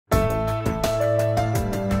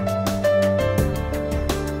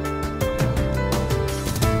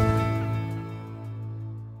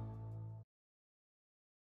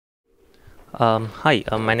Hi,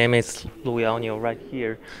 my name is Luyao Niu right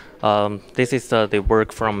here. This is the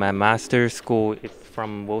work from my master's school. It's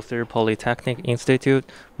from Worcester Polytechnic Institute.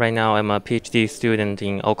 Right now, I'm a PhD student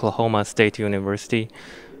in Oklahoma State University.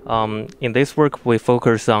 In this work, we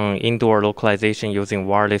focus on indoor localization using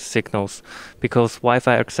wireless signals because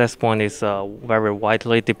Wi-Fi access point is very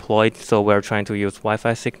widely deployed, so we're trying to use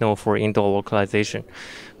Wi-Fi signal for indoor localization.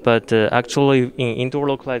 But actually, in indoor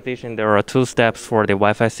localization, there are two steps for the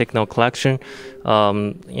Wi-Fi signal collection.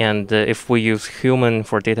 And if we use human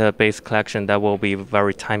for database collection, that will be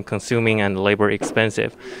very time-consuming and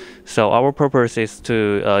labor-expensive. So our purpose is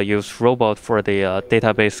to use robot for the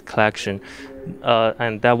database collection,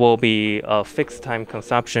 and that will be a fixed time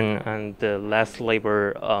consumption and less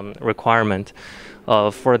labor requirement.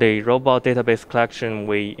 For the robot database collection,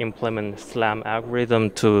 we implement SLAM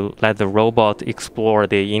algorithm to let the robot explore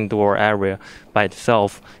the indoor area by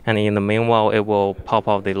itself, and in the meanwhile, it will pop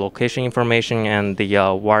out the location information and the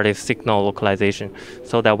wireless signal localization,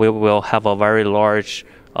 so that we will have a very large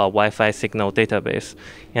Wi-Fi signal database.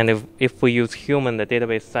 And if we use human, the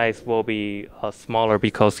database size will be smaller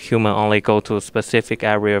because human only go to a specific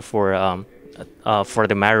area for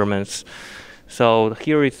the measurements. So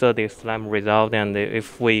here is the SLAM result, and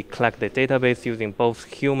if we collect the database using both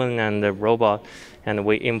human and the robot, and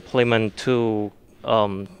we implement two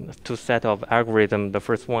set of algorithm. The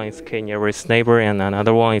first one is k-nearest neighbor, and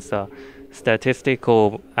another one is a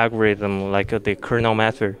statistical algorithm like the kernel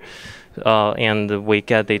method. And we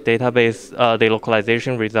get the database, the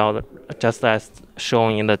localization result just as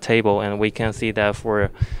shown in the table, and we can see that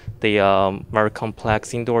for the very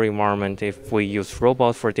complex indoor environment, if we use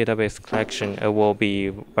robots for database collection, it will be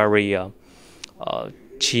very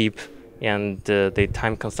cheap, and the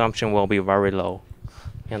time consumption will be very low.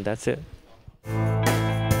 And that's it.